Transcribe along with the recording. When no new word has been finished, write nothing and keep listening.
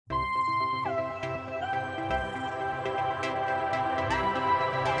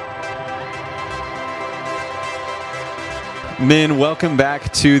Men, welcome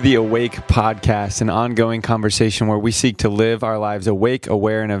back to the Awake Podcast, an ongoing conversation where we seek to live our lives awake,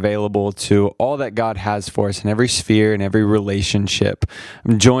 aware, and available to all that God has for us in every sphere and every relationship.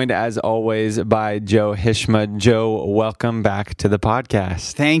 I'm joined, as always, by Joe Hishma. Joe, welcome back to the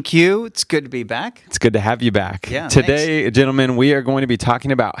podcast. Thank you. It's good to be back. It's good to have you back. Yeah, Today, gentlemen, we are going to be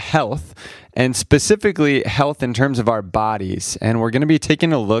talking about health, and specifically health in terms of our bodies. And we're going to be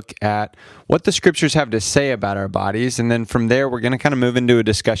taking a look at what the scriptures have to say about our bodies. And then from there, we're going to kind of move into a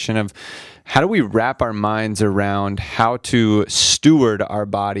discussion of how do we wrap our minds around how to steward our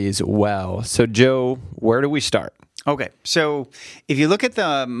bodies well. So, Joe, where do we start? Okay, so if you look at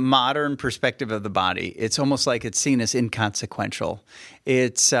the modern perspective of the body, it's almost like it's seen as inconsequential.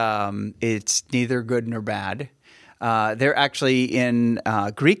 It's neither good nor bad. They're actually in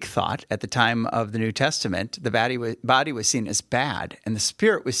Greek thought at the time of the New Testament, the body was seen as bad and the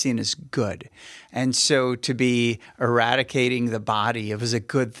spirit was seen as good. And so to be eradicating the body, it was a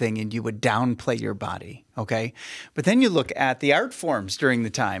good thing and you would downplay your body, okay? But then you look at the art forms during the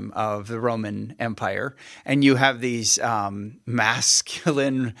time of the Roman Empire and you have these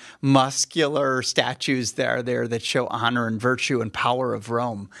masculine, muscular statues there that show honor and virtue and power of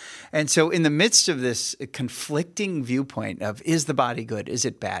Rome. And so in the midst of this conflicting viewpoint of is the body good? Is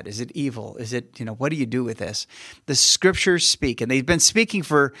it bad? Is it evil? Is it, what do you do with this? The scriptures speak, and they've been speaking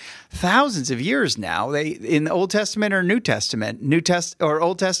for thousands of years now. They in the Old Testament or New Testament,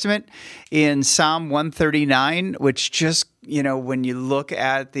 Old Testament in Psalm 139, which just when you look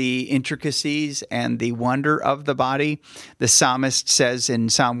at the intricacies and the wonder of the body, the psalmist says in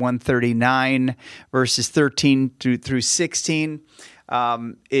Psalm 139, verses 13 through 16,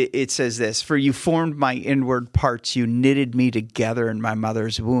 it says this: "For you formed my inward parts, you knitted me together in my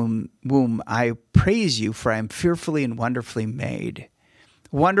mother's womb. I praise you, for I am fearfully and wonderfully made.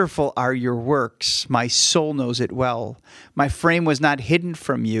 Wonderful are your works, my soul knows it well. My frame was not hidden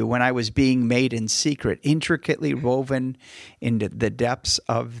from you when I was being made in secret, intricately woven into the depths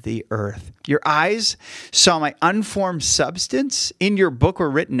of the earth. Your eyes saw my unformed substance. In your book were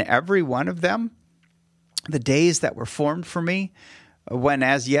written every one of them, the days that were formed for me, when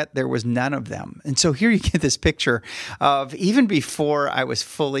as yet there was none of them." And so here you get this picture of even before I was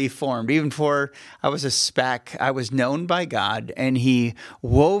fully formed, even before I was a speck, I was known by God and He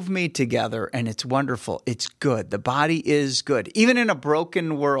wove me together, and it's wonderful. It's good. The body is good. Even in a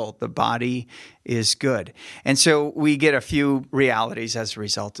broken world, the body is good. And so we get a few realities as a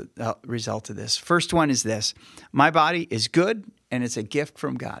result of this. First one is this: my body is good and it's a gift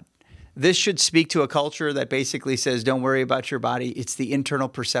from God. This should speak to a culture that basically says, don't worry about your body. It's the internal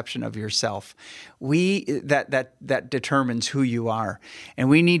perception of yourself. That determines who you are. And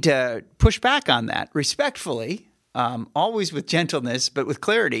we need to push back on that respectfully, always with gentleness, but with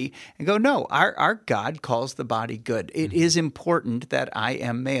clarity, and go, no, our God calls the body good. It is important that I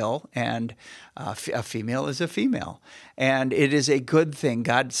am male and a female is a female. And it is a good thing.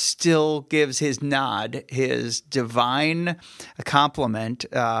 God still gives His nod, His divine compliment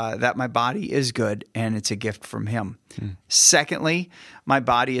that my body is good and it's a gift from Him. Secondly, my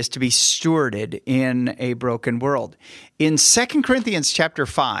body is to be stewarded in a broken world. In 2 Corinthians chapter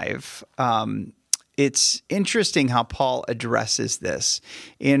 5, it's interesting how Paul addresses this.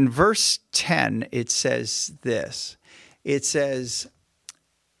 In verse 10, it says this. It says,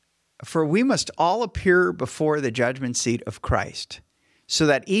 "For we must all appear before the judgment seat of Christ, so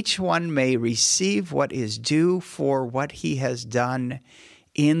that each one may receive what is due for what he has done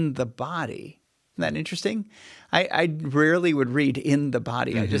in the body." Isn't that interesting? I rarely would read "in the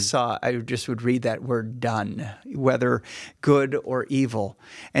body." Mm-hmm. I just would read that word "done," whether good or evil.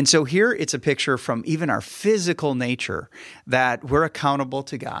 And so here it's a picture from even our physical nature that we're accountable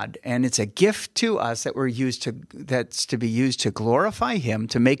to God, and it's a gift to us that's to be used to glorify Him,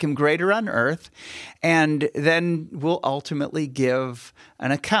 to make Him greater on earth, and then we'll ultimately give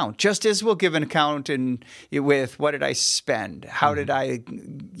an account, just as we'll give an account with what did I spend? How did I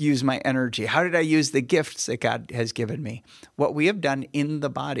use my energy? How did I use the gifts that God has given me? What we have done in the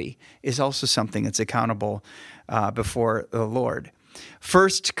body is also something that's accountable before the Lord. 1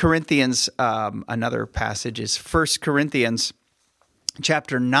 Corinthians, another passage is 1 Corinthians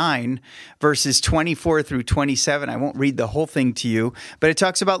chapter 9, verses 24 through 27. I won't read the whole thing to you, but it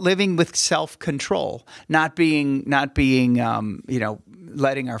talks about living with self-control, not being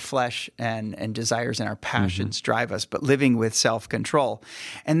letting our flesh and desires and our passions drive us, but living with self-control.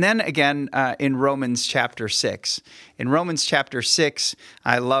 And then again, in Romans chapter 6. In Romans chapter 6,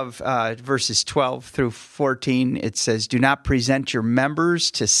 I love verses 12 through 14. It says, "Do not present your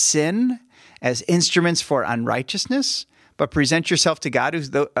members to sin as instruments for unrighteousness, but present yourself to God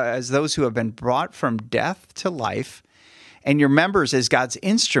as those who have been brought from death to life, and your members as God's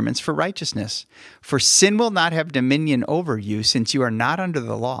instruments for righteousness. For sin will not have dominion over you, since you are not under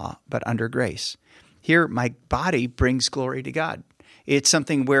the law, but under grace. Here, my body brings glory to God. It's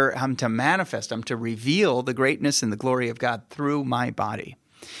something where I'm to manifest, I'm to reveal the greatness and the glory of God through my body.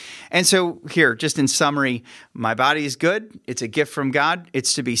 And so here, just in summary, my body is good. It's a gift from God.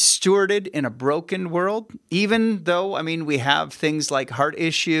 It's to be stewarded in a broken world, even though, we have things like heart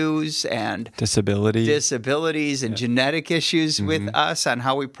issues and disabilities and genetic issues with us on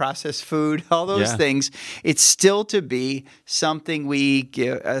how we process food, all those things. It's still to be something we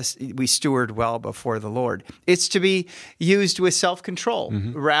steward well before the Lord. It's to be used with self-control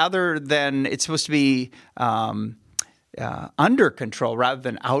rather than it's supposed to be under control rather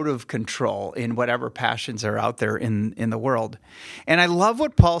than out of control in whatever passions are out there in the world. And I love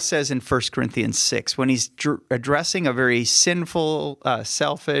what Paul says in 1 Corinthians 6 when he's addressing a very sinful,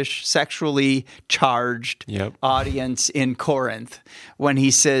 selfish, sexually charged audience in Corinth when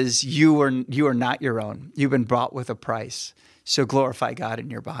he says, you are not your own. You've been bought with a price. So glorify God in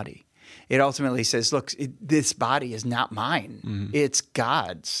your body. It ultimately says, look, this body is not mine. It's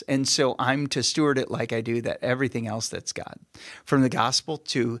God's. And so I'm to steward it like I do that everything else that's God. From the gospel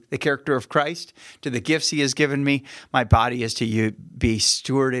to the character of Christ to the gifts he has given me, my body is to be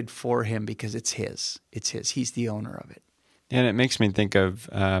stewarded for him because it's his. It's his. He's the owner of it. And it makes me think of,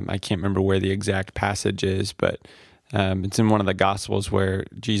 I can't remember where the exact passage is, but it's in one of the Gospels where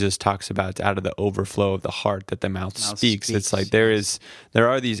Jesus talks about it's out of the overflow of the heart that the mouth speaks. It's like there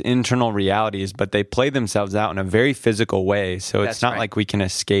are these internal realities, but they play themselves out in a very physical way. So it's not like we can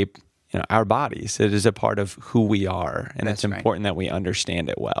escape our bodies. It is a part of who we are, and it's important that we understand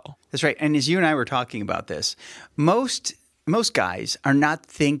it well. That's right. And as you and I were talking about this, most guys are not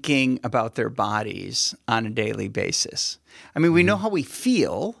thinking about their bodies on a daily basis. We know how we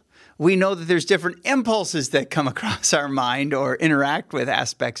feel. We know that there's different impulses that come across our mind or interact with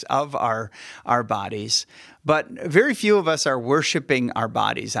aspects of our bodies, but very few of us are worshiping our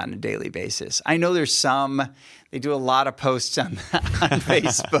bodies on a daily basis. I know there's some, they do a lot of posts on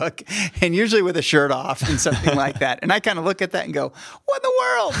Facebook, and usually with a shirt off and something like that. And I kind of look at that and go, what in the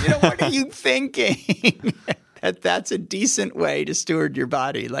world? What are you thinking? That's a decent way to steward your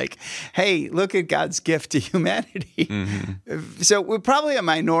body. Like, hey, look at God's gift to humanity. So we're probably a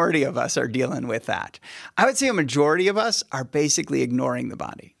minority of us are dealing with that. I would say a majority of us are basically ignoring the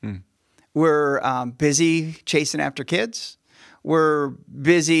body. We're busy chasing after kids. We're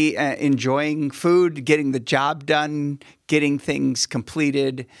busy enjoying food, getting the job done, getting things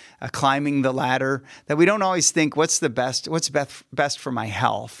completed, climbing the ladder, that we don't always think what's best for my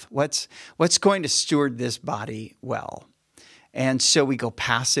health, what's going to steward this body well. And so we go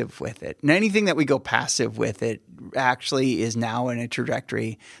passive with it. And anything that we go passive with it actually is now in a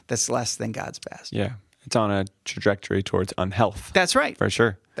trajectory that's less than God's best. Yeah, it's on a trajectory towards unhealth. That's right. For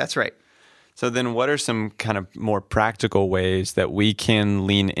sure. That's right. So then what are some kind of more practical ways that we can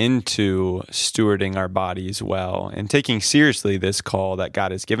lean into stewarding our bodies well and taking seriously this call that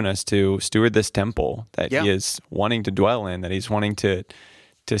God has given us to steward this temple that he is wanting to dwell in, that he's wanting to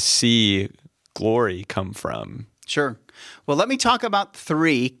see glory come from? Sure. Well, let me talk about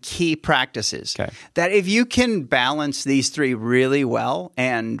 3 key practices that if you can balance these 3 really well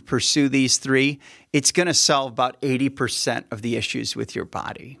and pursue these 3, it's going to solve about 80% of the issues with your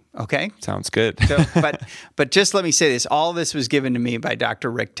body. Okay? Sounds good. But just let me say this. All this was given to me by Dr.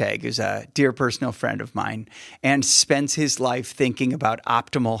 Rick Tagg, who's a dear personal friend of mine and spends his life thinking about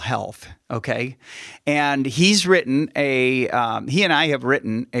optimal health. Okay? And he and I have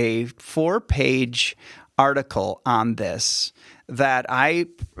written a 4-page article on this that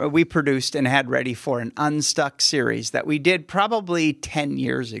we produced and had ready for an Unstuck series that we did probably 10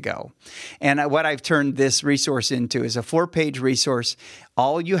 years ago. And what I've turned this resource into is a 4-page resource.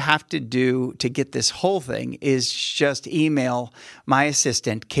 All you have to do to get this whole thing is just email my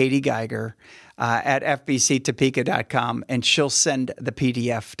assistant, Katie Geiger, at fbctopeka.com, and she'll send the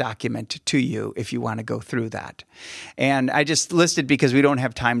PDF document to you if you want to go through that. And I just listed because we don't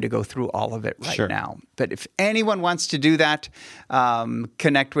have time to go through all of it right now. But if anyone wants to do that,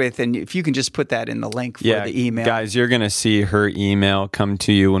 connect with, and if you can just put that in the link for the email. Guys, you're going to see her email come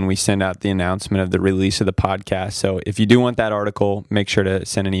to you when we send out the announcement of the release of the podcast. So if you do want that article, make sure to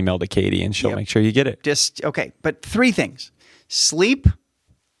send an email to Katie, and she'll make sure you get it. But 3 things: sleep,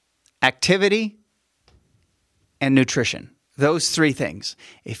 activity, and nutrition. Those 3 things.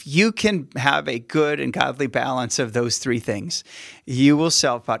 If you can have a good and godly balance of those 3 things, you will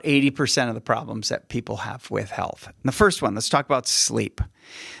solve about 80% of the problems that people have with health. And the first one, let's talk about sleep.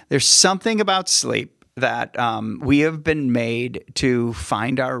 There's something about sleep that we have been made to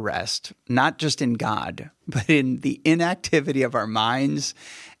find our rest, not just in God, but in the inactivity of our minds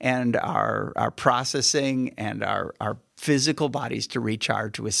and our processing and our physical bodies to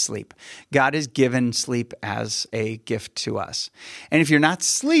recharge with sleep. God has given sleep as a gift to us. And if you're not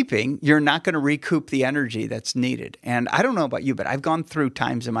sleeping, you're not going to recoup the energy that's needed. And I don't know about you, but I've gone through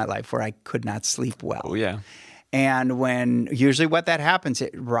times in my life where I could not sleep well. Oh, yeah. And usually what that happens,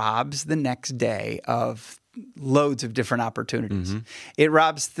 it robs the next day of loads of different opportunities. Mm-hmm. It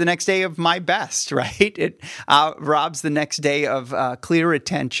robs the next day of my best, right? It robs the next day of clear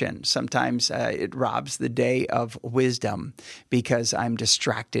attention. Sometimes it robs the day of wisdom because I'm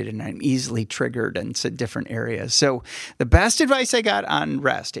distracted and I'm easily triggered in different areas. So the best advice I got on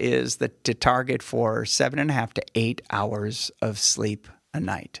rest is to target for 7.5 to 8 hours of sleep a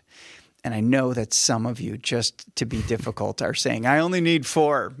night. And I know that some of you, just to be difficult, are saying, I only need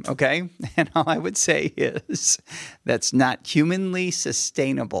 4, okay? And all I would say is that's not humanly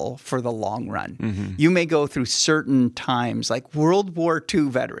sustainable for the long run. Mm-hmm. You may go through certain times, like World War II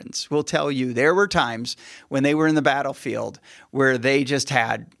veterans will tell you there were times when they were in the battlefield where they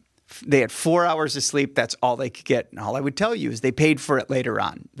had 4 hours of sleep. That's all they could get. And all I would tell you is they paid for it later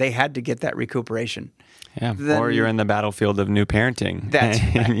on. They had to get that recuperation. Yeah, or you're in the battlefield of new parenting. That's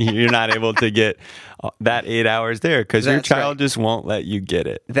right. And you're not able to get that 8 hours there because your child just won't let you get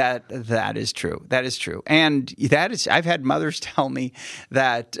it. That is true. That is true. And I've had mothers tell me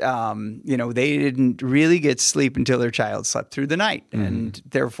that they didn't really get sleep until their child slept through the night, and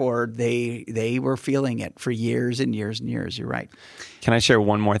therefore they were feeling it for years and years and years. You're right. Can I share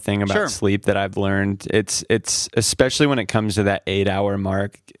one more thing about sleep that I've learned? It's especially when it comes to that 8 hour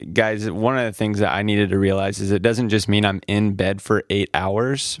mark, guys. One of the things that I needed to realize is it doesn't just mean I'm in bed for 8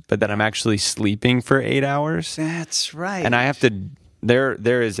 hours, but that I'm actually sleeping for 8 hours. That's right. And I have to.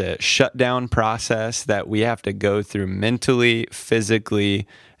 There is a shutdown process that we have to go through mentally, physically,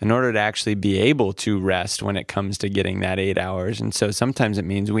 in order to actually be able to rest when it comes to getting that 8 hours. And so sometimes it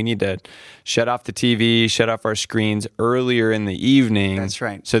means we need to shut off the TV, shut off our screens earlier in the evening. That's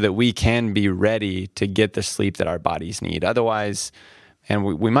right. So that we can be ready to get the sleep that our bodies need. Otherwise, and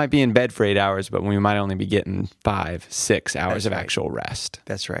we might be in bed for 8 hours, but we might only be getting 5-6 hours of actual rest.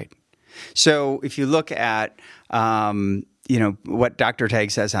 That's right. So if you look at what Dr.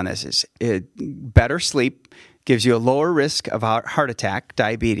 Tague says on this is better sleep gives you a lower risk of heart attack,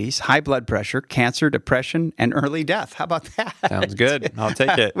 diabetes, high blood pressure, cancer, depression, and early death. How about that? Sounds good. I'll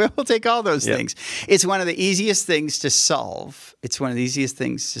take it. We'll take all those things. It's one of the easiest things to solve. It's one of the easiest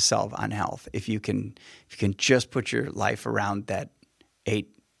things to solve on health if you can just put your life around that eight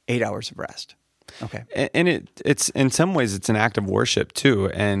hours of rest. Okay. And it's in some ways it's an act of worship too,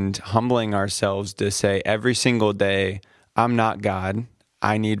 and humbling ourselves to say every single day, I'm not God.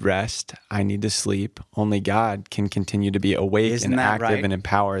 I need rest. I need to sleep. Only God can continue to be awake and active and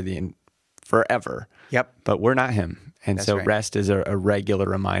empower forever. Yep. But we're not Him. And That's so right. Rest is a regular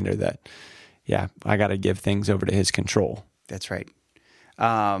reminder that, I got to give things over to His control. That's right.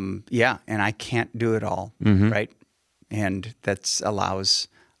 And I can't do it all, right? And that allows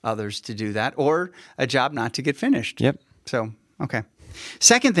others to do that, or a job not to get finished. Yep. So, okay.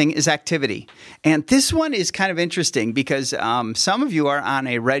 Second thing is activity. And this one is kind of interesting because some of you are on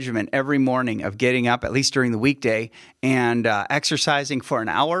a regimen every morning of getting up, at least during the weekday, and exercising for an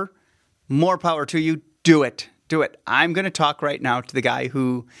hour. More power to you. Do it. Do it. I'm going to talk right now to the guy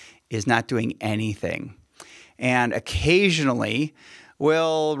who is not doing anything. And occasionally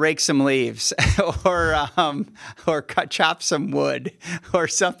we'll rake some leaves or chop some wood or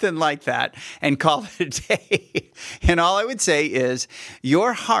something like that and call it a day. And all I would say is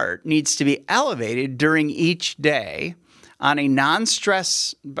your heart needs to be elevated during each day on a mental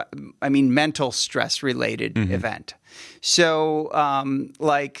stress related event. So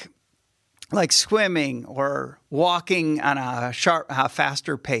like swimming or walking on a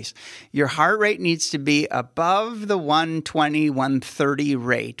faster pace, your heart rate needs to be above the 120, 130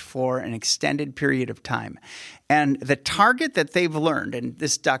 rate for an extended period of time. And the target that they've learned, and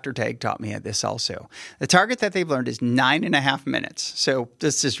this Dr. Tague taught me this also, the target that they've learned is 9.5 minutes. So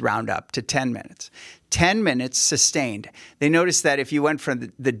let's just round up to 10 minutes. 10 minutes sustained. They noticed that if you went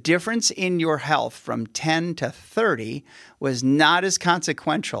from the difference in your health from 10 to 30 was not as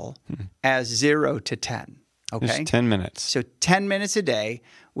consequential as 0 to 10. Okay? Just 10 minutes. So 10 minutes a day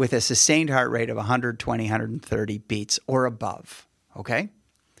with a sustained heart rate of 120, 130 beats or above. Okay?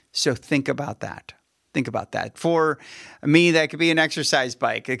 So think about that. Think about that. For me, that could be an exercise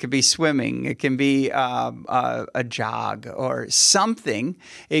bike. It could be swimming. It can be a jog or something.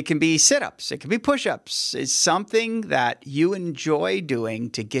 It can be sit-ups. It can be push-ups. It's something that you enjoy doing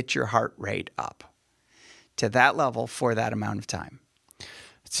to get your heart rate up. to that level for that amount of time.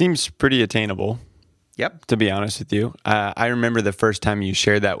 It seems pretty attainable. Yep. To be honest with you, I remember the first time you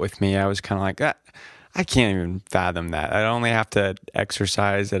shared that with me, I was kind of like, I can't even fathom that. I only have to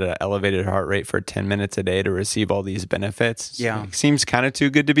exercise at an elevated heart rate for 10 minutes a day to receive all these benefits. Yeah. It seems kind of too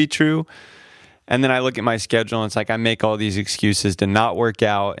good to be true. And then I look at my schedule and it's like I make all these excuses to not work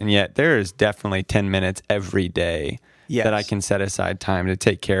out. And yet there is definitely 10 minutes every day that I can set aside time to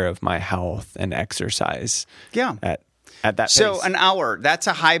take care of my health and exercise. Yeah. At that So pace. an hour, that's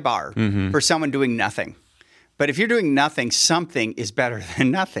a high bar for someone doing nothing. But if you're doing nothing, something is better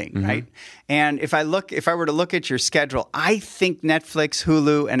than nothing, right? And if I were to look at your schedule, I think Netflix,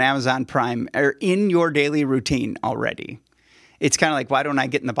 Hulu, and Amazon Prime are in your daily routine already. It's kind of like, why don't I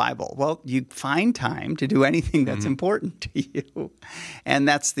get in the Bible? Well, you find time to do anything that's important to you. And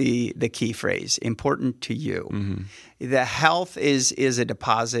that's the key phrase, important to you. The health is a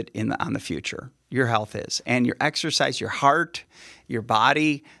deposit on the future. Your health is. And your exercise, your heart, your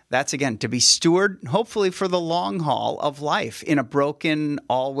body, that's, again, to be steward, hopefully for the long haul of life in a broken,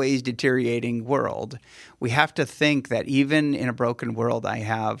 always deteriorating world. We have to think that even in a broken world, I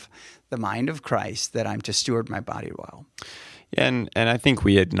have the mind of Christ, that I'm to steward my body well. Yeah, and I think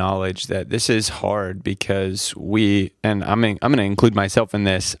we acknowledge that this is hard because and I'm going to include myself in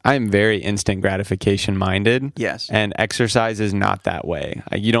this. I'm very instant gratification minded. Yes. And exercise is not that way.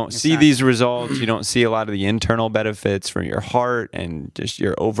 You don't see these results. You don't see a lot of the internal benefits for your heart and just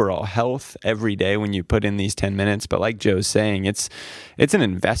your overall health every day when you put in these 10 minutes. But like Joe's saying, it's an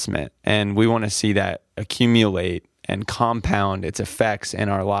investment, and we want to see that accumulate and compound its effects in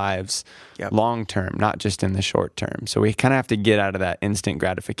our lives long term, not just in the short term. So we kind of have to get out of that instant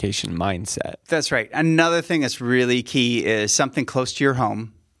gratification mindset. That's right. Another thing that's really key is something close to your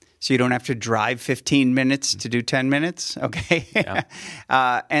home, so you don't have to drive 15 minutes to do 10 minutes, okay? Yeah.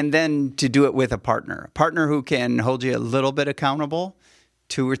 And then to do it with a partner who can hold you a little bit accountable,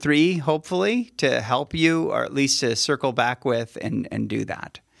 2 or 3, hopefully, to help you, or at least to circle back with and do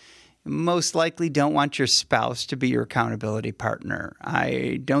that. Most likely don't want your spouse to be your accountability partner.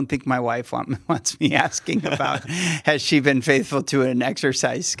 I don't think my wife wants me asking about, has she been faithful to an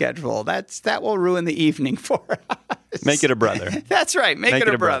exercise schedule? That will ruin the evening for us. Make it a brother. That's right. Make it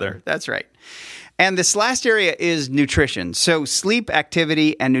a brother. That's right. And this last area is nutrition. So sleep,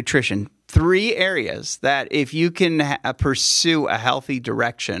 activity, and nutrition. 3 areas that if you can pursue a healthy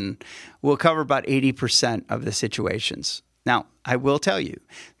direction will cover about 80% of the situations. Now, I will tell you,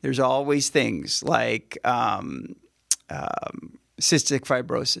 there's always things like cystic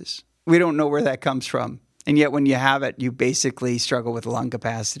fibrosis. We don't know where that comes from. And yet when you have it, you basically struggle with lung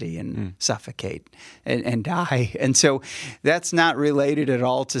capacity and suffocate and die. And so that's not related at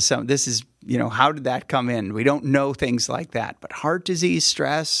all to this is, how did that come in? We don't know things like that. But heart disease,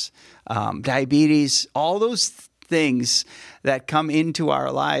 stress, diabetes, all those things that come into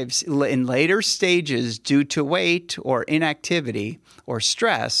our lives in later stages due to weight or inactivity or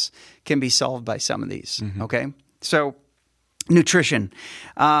stress can be solved by some of these. Okay? So nutrition.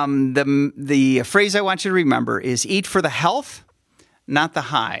 The phrase I want you to remember is eat for the health, not the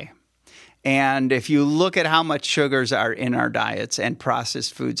high. And if you look at how much sugars are in our diets and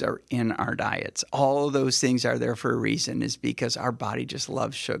processed foods are in our diets, all of those things are there for a reason, is because our body just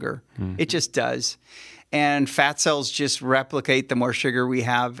loves sugar. It just does. And fat cells just replicate the more sugar we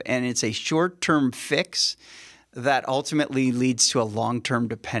have, and it's a short-term fix that ultimately leads to a long-term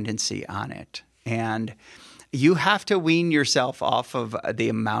dependency on it. And you have to wean yourself off of the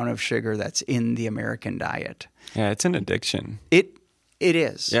amount of sugar that's in the American diet. Yeah, it's an addiction. It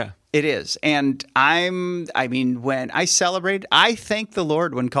is. Yeah. It is. And when I celebrate, I thank the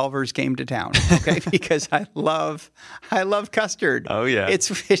Lord when Culver's came to town, okay? Because I love custard. Oh, yeah. It's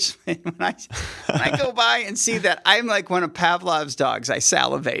when I go by and see that, I'm like one of Pavlov's dogs. I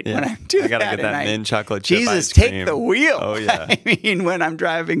salivate when I do that. I got to get that mint chocolate chip Jesus, ice cream. take the wheel. Oh, yeah. When I'm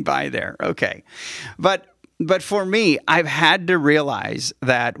driving by there. Okay. But for me, I've had to realize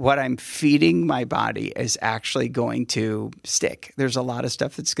that what I'm feeding my body is actually going to stick. There's a lot of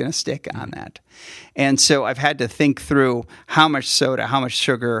stuff that's going to stick on that. And so I've had to think through how much soda, how much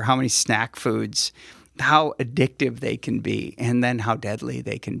sugar, how many snack foods, how addictive they can be, and then how deadly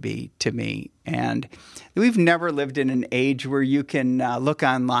they can be to me. And we've never lived in an age where you can look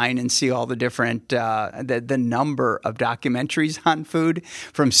online and see all the different, the number of documentaries on food,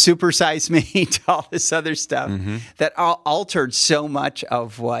 from Super Size Me to all this other stuff that altered so much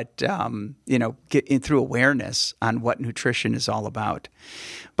of what, get through awareness on what nutrition is all about.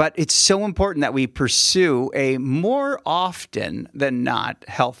 But it's so important that we pursue a more often than not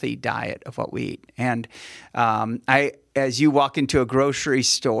healthy diet of what we eat. And as you walk into a grocery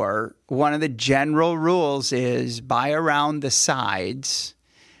store, one of the general rules is buy around the sides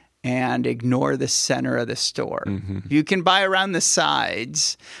and ignore the center of the store. If you can buy around the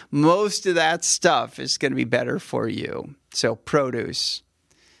sides, most of that stuff is going to be better for you. So produce,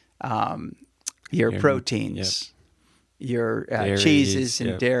 your proteins, your cheeses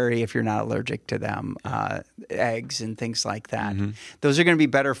and dairy if you're not allergic to them, eggs and things like that. Those are going to be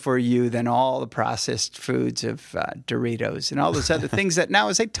better for you than all the processed foods of Doritos and all those other things that now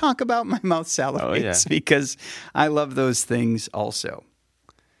as I talk about my mouth salivates because I love those things also.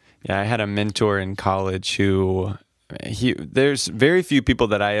 Yeah, I had a mentor in college who there's very few people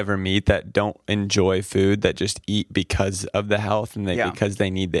that I ever meet that don't enjoy food, that just eat because of the health and because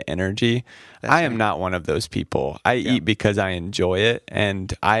they need the energy. I am not one of those people. I eat because I enjoy it,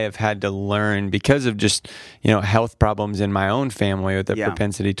 and I have had to learn because of just, health problems in my own family with a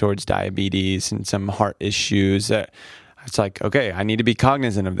propensity towards diabetes and some heart issues. It's like, okay, I need to be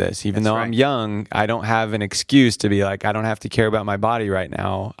cognizant of this. Even though I'm young, I don't have an excuse to be like, I don't have to care about my body right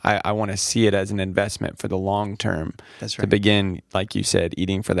now. I want to see it as an investment for the long term. That's right. To begin, like you said,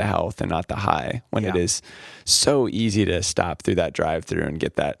 eating for the health and not the high, when it is so easy to stop through that drive-through and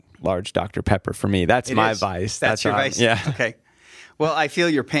get that large Dr. Pepper for me. That's my vice. That's your vice? Yeah. Okay. Well, I feel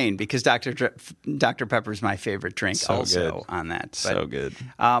your pain because Dr. Pepper is my favorite drink on that. But, so good.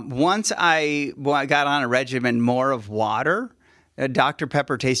 Once I got on a regimen more of water, Dr.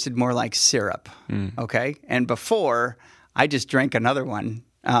 Pepper tasted more like syrup, okay? And before, I just drank another one.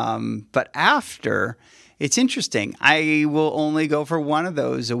 But after, it's interesting. I will only go for one of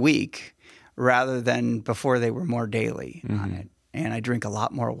those a week rather than before they were more daily on it. And I drink a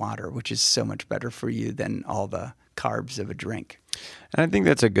lot more water, which is so much better for you than all the carbs of a drink. And I think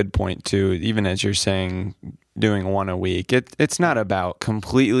that's a good point too, even as you're saying doing one a week. It's not about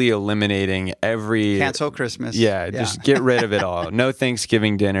completely eliminating every... Cancel Christmas. Yeah, just get rid of it all. No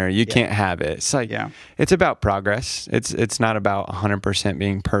Thanksgiving dinner. You can't have it. It's like, it's about progress. It's not about 100%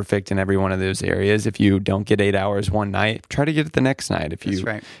 being perfect in every one of those areas. If you don't get 8 hours one night, try to get it the next night. If you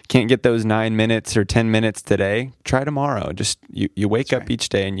can't get those 9 minutes or 10 minutes today, try tomorrow. Just you wake up each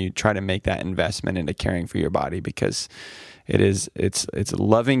day and you try to make that investment into caring for your body, because it's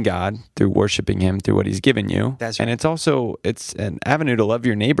loving God through worshiping Him through what He's given you. That's right. And it's an avenue to love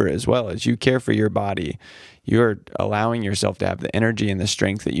your neighbor as well. As you care for your body, you're allowing yourself to have the energy and the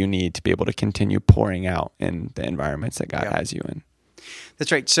strength that you need to be able to continue pouring out in the environments that God has you in.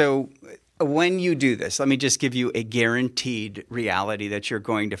 That's right. So when you do this, let me just give you a guaranteed reality that you're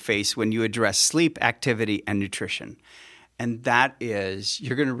going to face when you address sleep, activity, and nutrition. And that is,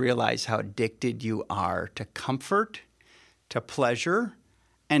 you're going to realize how addicted you are to comfort, to pleasure,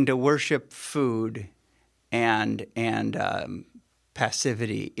 and to worship food and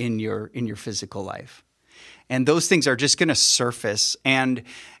passivity in your physical life. And those things are just going to surface, and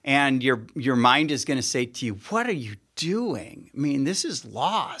your mind is going to say to you, "What are you doing? I mean, this is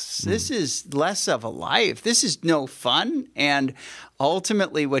loss. This is less of a life. This is no fun." And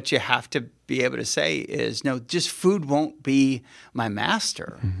ultimately, what you have to be able to say is, no, just food won't be my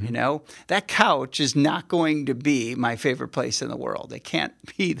master. That couch is not going to be my favorite place in the world. It can't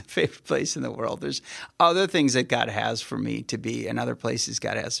be the favorite place in the world. There's other things that God has for me to be, and other places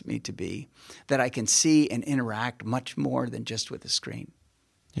God has me to be, that I can see and interact much more than just with a screen.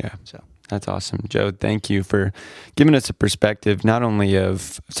 Yeah. So that's awesome. Joe, thank you for giving us a perspective, not only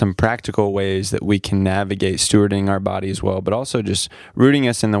of some practical ways that we can navigate stewarding our bodies well, but also just rooting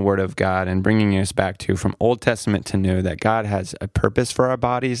us in the Word of God and bringing us back to, from Old Testament to New, that God has a purpose for our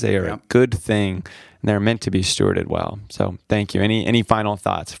bodies. They are a good thing, and they're meant to be stewarded well. So thank you. Any final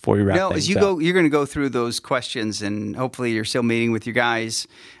thoughts before we wrap things up? As you're going to go through those questions, and hopefully you're still meeting with your guys.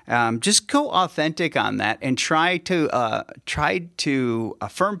 Just go authentic on that, and try to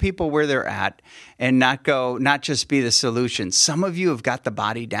affirm people where they're at, and not just be the solution. Some of you have got the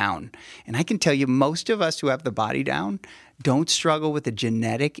body down, and I can tell you, most of us who have the body down don't struggle with the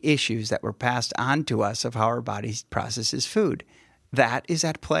genetic issues that were passed on to us of how our body processes food. That is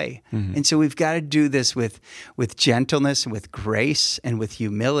at play. And so we've got to do this with gentleness and with grace and with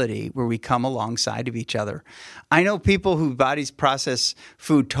humility, where we come alongside of each other. I know people whose bodies process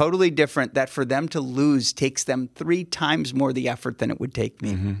food totally different, that for them to lose takes them 3 times more the effort than it would take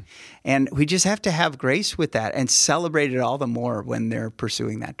me. And we just have to have grace with that and celebrate it all the more when they're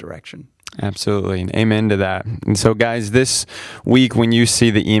pursuing that direction. Absolutely. And amen to that. And so, guys, this week when you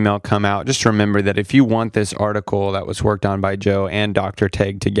see the email come out, just remember that if you want this article that was worked on by Joe and Dr.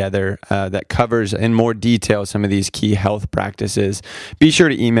 Teg together that covers in more detail some of these key health practices, be sure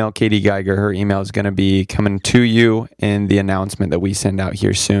to email Katie Geiger. Her email is going to be coming to you in the announcement that we send out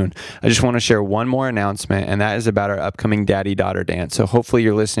here soon. I just want to share one more announcement, and that is about our upcoming Daddy-Daughter Dance. So hopefully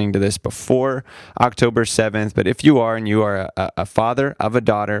you're listening to this before October 7th, but if you are and you are a father of a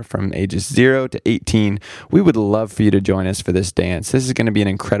daughter from ages 0 to 18, we would love for you to join us for this dance. This is going to be an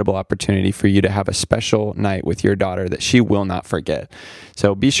incredible opportunity for you to have a special night with your daughter that she will not forget.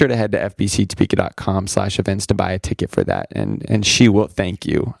 So be sure to head to fbctopeka.com/events to buy a ticket for that, and she will thank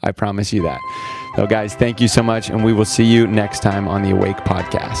you. I promise you that. So guys, thank you so much, and we will see you next time on the Awake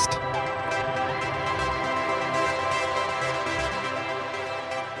Podcast.